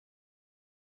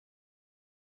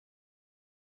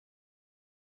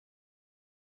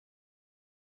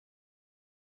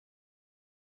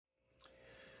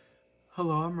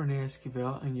Hello, I'm Renee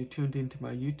Esquivel, and you're tuned into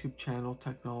my YouTube channel,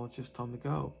 Technologist on the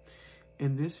Go.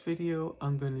 In this video,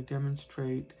 I'm going to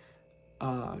demonstrate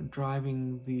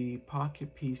driving the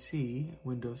Pocket PC,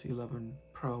 Windows 11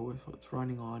 Pro is what's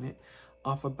running on it,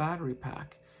 off a battery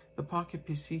pack. The Pocket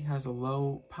PC has a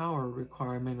low power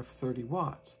requirement of 30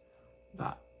 watts.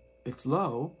 It's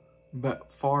low, but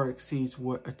far exceeds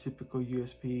what a typical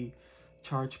USB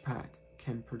charge pack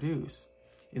can produce.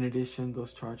 In addition,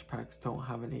 those charge packs don't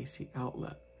have an AC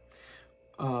outlet.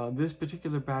 This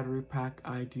particular battery pack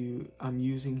I'm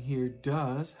using here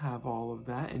does have all of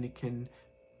that, and it can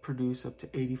produce up to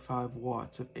 85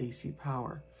 watts of AC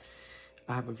power.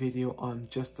 I have a video on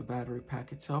just the battery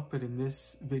pack itself, but in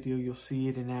this video you'll see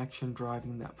it in action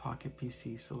driving that Pocket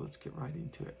PC, so let's get right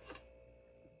into it.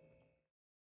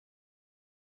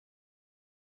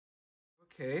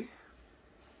 Okay,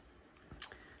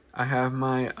 I have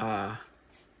my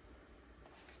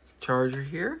charger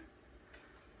here.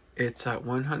 It's at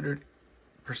 100%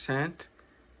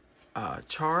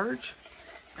 charge,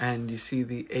 and you see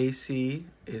the AC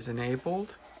is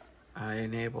enabled. I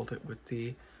enabled it with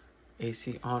the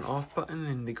AC on-off button,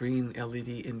 and the green LED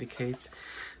indicates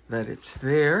that it's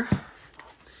there.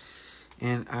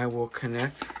 And I will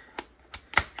connect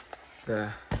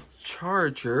the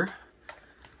charger,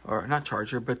 or not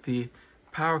charger, but the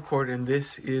power cord, and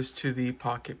this is to the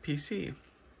Pocket PC.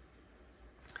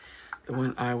 The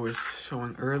one I was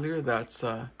showing earlier, that's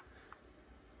 8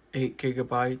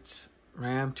 gigabytes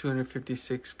RAM,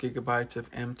 256 gigabytes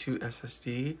of M2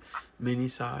 SSD,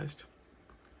 mini-sized,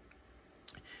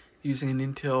 using an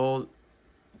Intel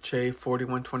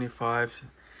J4125.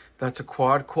 That's a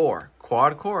quad core,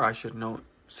 I should note,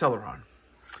 Celeron.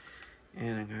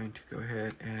 And I'm going to go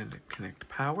ahead and connect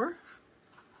power.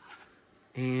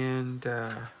 And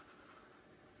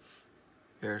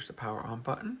there's the power on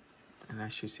button. And I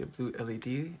should see a blue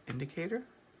LED indicator.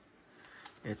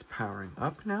 It's powering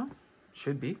up now,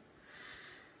 should be.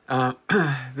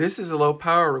 This is a low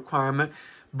power requirement,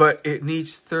 but it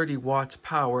needs 30 watts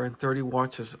power, and 30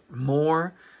 watts is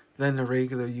more than a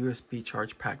regular USB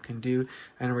charge pack can do,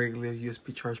 and a regular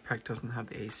USB charge pack doesn't have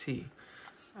the AC.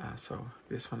 So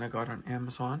this one I got on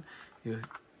Amazon. You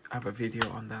have a video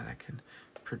on that I can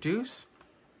produce.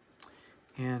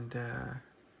 And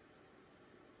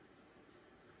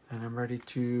I'm ready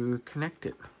to connect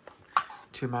it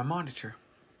to my monitor.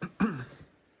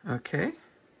 Okay.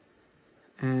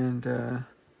 And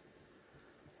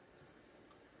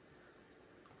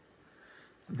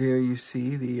there you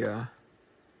see the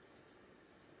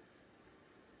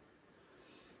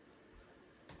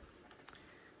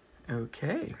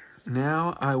okay.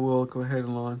 Now I will go ahead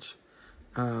and launch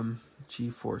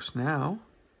GeForce Now.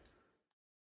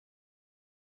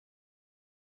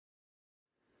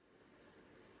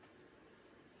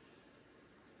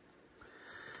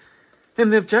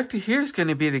 And the objective here is going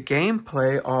to be to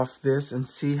gameplay off this and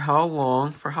see how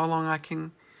long I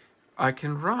can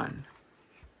run.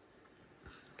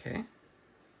 Okay.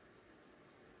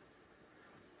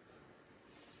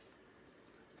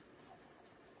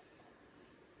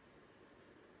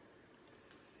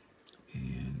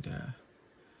 And I'm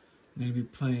going to be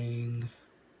playing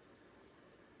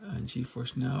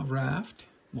GeForce Now Raft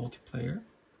multiplayer.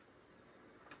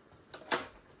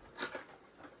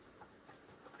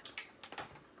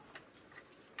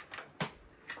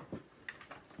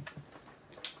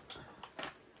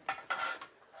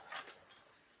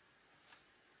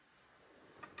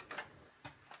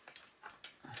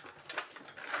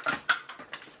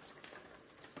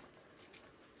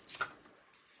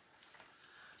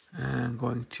 And I'm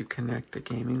going to connect the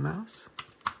gaming mouse.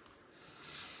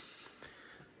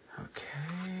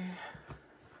 Okay.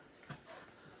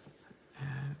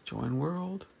 And join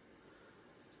world.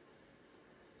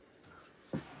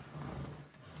 And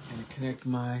connect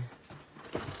my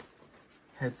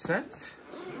headsets.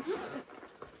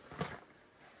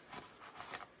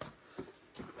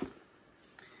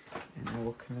 And I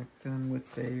will connect them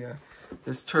with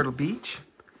this Turtle Beach.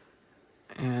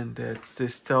 And it's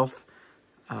this Stealth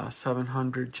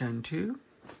 700 Gen 2.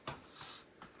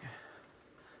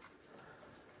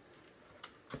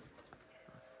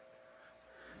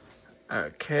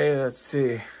 Okay, let's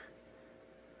see.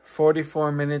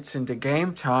 44 minutes into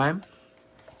game time.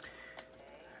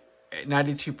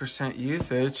 92%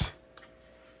 usage.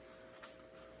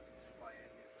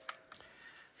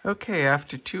 Okay,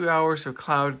 after 2 hours of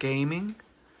cloud gaming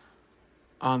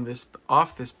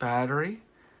off this battery,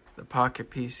 the Pocket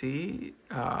PC,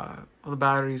 the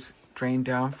battery's drained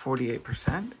down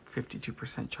 48%,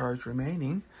 52% charge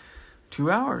remaining,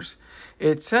 2 hours.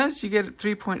 It says you get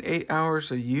 3.8 hours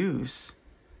of use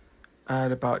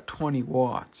at about 20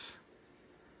 watts.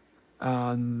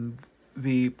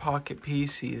 The Pocket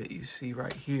PC that you see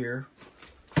right here,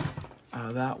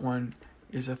 that one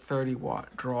is a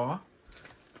 30-watt draw.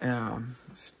 And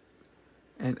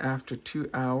after 2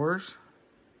 hours,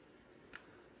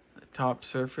 the top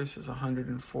surface is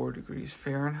 104 degrees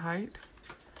Fahrenheit.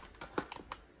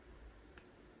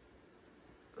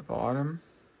 The bottom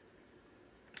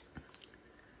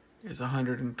is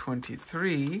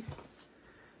 123,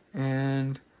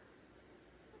 and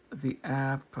the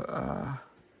app for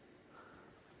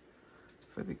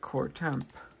the core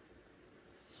temp,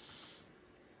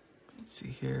 let's see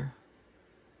here,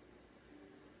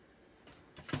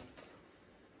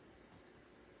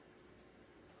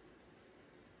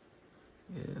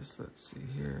 let's see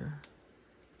here,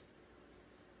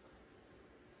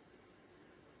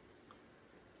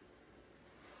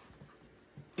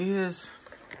 is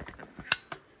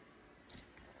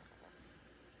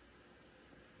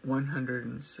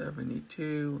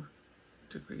 172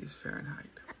 degrees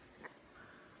Fahrenheit.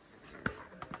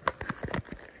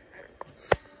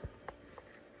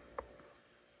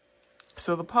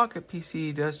 So the Pocket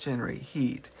PC does generate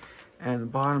heat, and the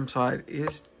bottom side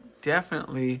is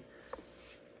definitely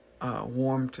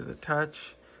warm to the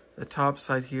touch. The top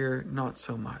side here, not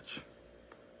so much.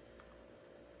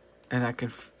 And I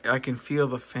can feel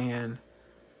the fan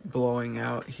blowing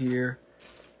out here,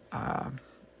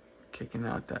 kicking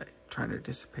out that, trying to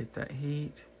dissipate that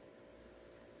heat.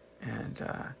 And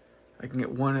I can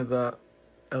get one of the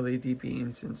LED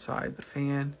beams inside the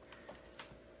fan.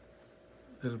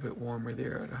 A little bit warmer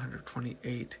there at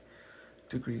 128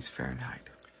 degrees Fahrenheit.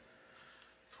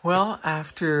 Well,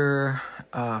 after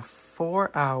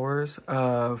 4 hours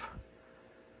of,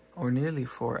 or nearly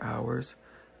 4 hours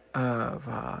of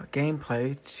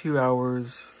gameplay, 2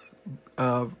 hours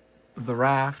of the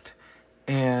Raft,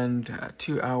 and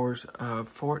 2 hours of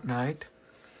Fortnite,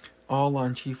 all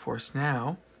on GeForce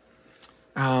Now,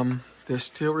 there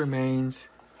still remains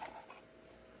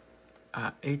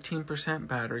 18%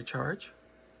 battery charge.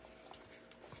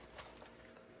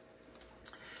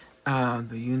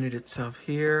 The unit itself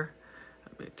here,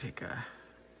 let me take a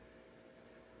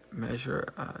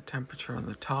measure temperature on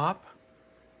the top,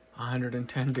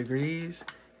 110 degrees.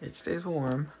 It stays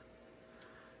warm.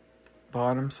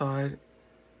 Bottom side,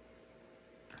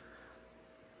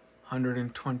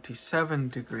 127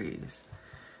 degrees.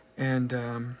 And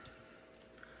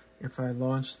if I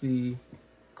launch the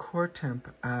Core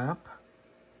Temp app,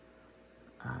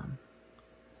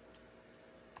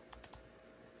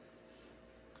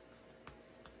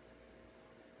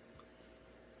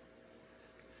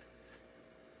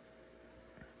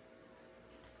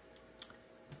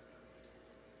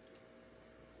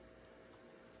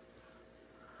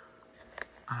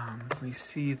 we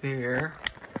see there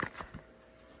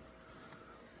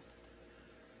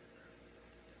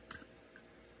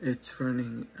it's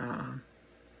running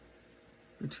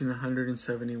between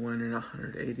 171 and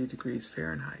 180 degrees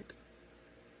Fahrenheit.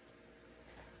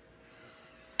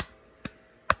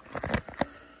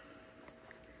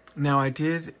 Now I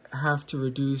did have to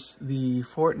reduce the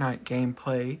Fortnite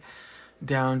gameplay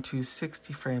down to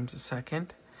 60 frames a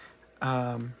second,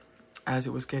 as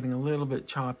it was getting a little bit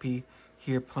choppy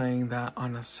here playing that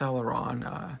on a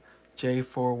Celeron.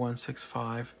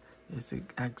 J4165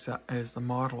 is the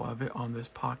model of it on this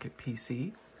Pocket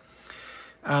PC.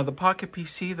 The Pocket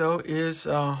PC, though, is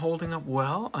holding up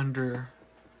well under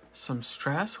some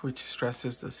stress, which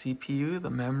stresses the CPU, the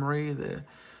memory, the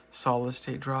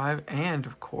solid-state drive, and,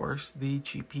 of course, the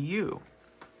GPU,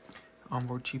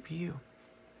 onboard GPU.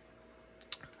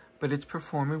 But it's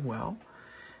performing well.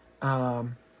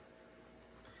 And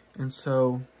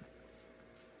so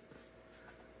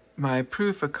my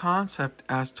proof of concept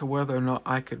as to whether or not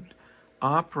I could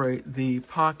operate the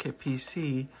Pocket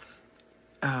PC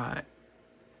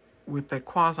with the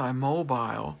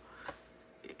quasi-mobile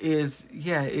is,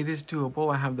 yeah, it is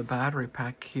doable. I have the battery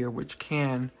pack here which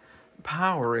can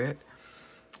power it.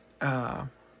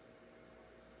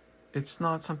 It's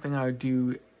not something I would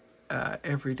do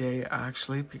every day,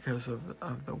 actually, because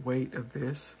of the weight of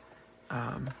this.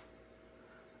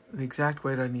 The exact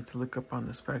weight I need to look up on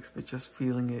the specs, but just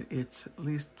feeling it, it's at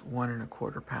least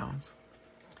 1¼ pounds.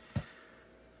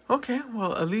 Okay,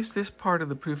 well, at least this part of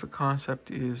the proof of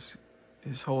concept is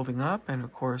holding up, and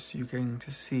of course you're getting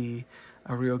to see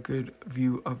a real good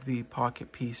view of the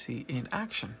Pocket PC in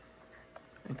action.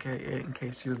 Okay, in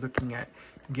case you're looking at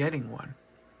getting one.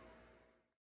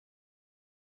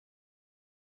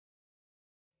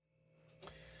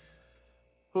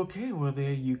 Okay, well,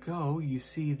 there you go. You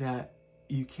see that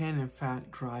you can in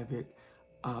fact drive it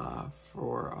I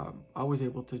was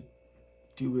able to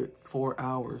do it 4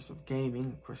 hours of gaming.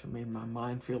 Of course, it made my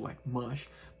mind feel like mush,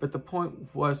 but the point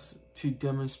was to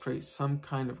demonstrate some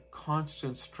kind of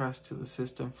constant stress to the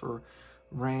system for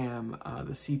RAM,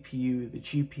 the CPU, the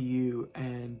GPU,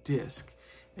 and disk.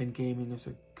 And gaming is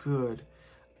a good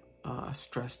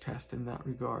stress test in that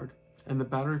regard. And the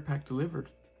battery pack delivered.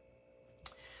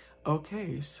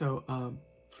 Okay, so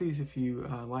please, if you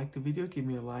like the video, give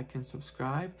me a like and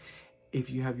subscribe. If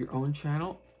you have your own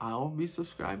channel, I'll be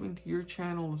subscribing to your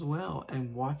channel as well,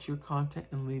 and watch your content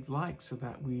and leave likes so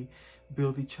that we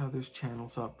build each other's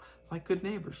channels up like good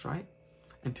neighbors, right?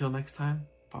 Until next time,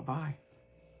 bye-bye.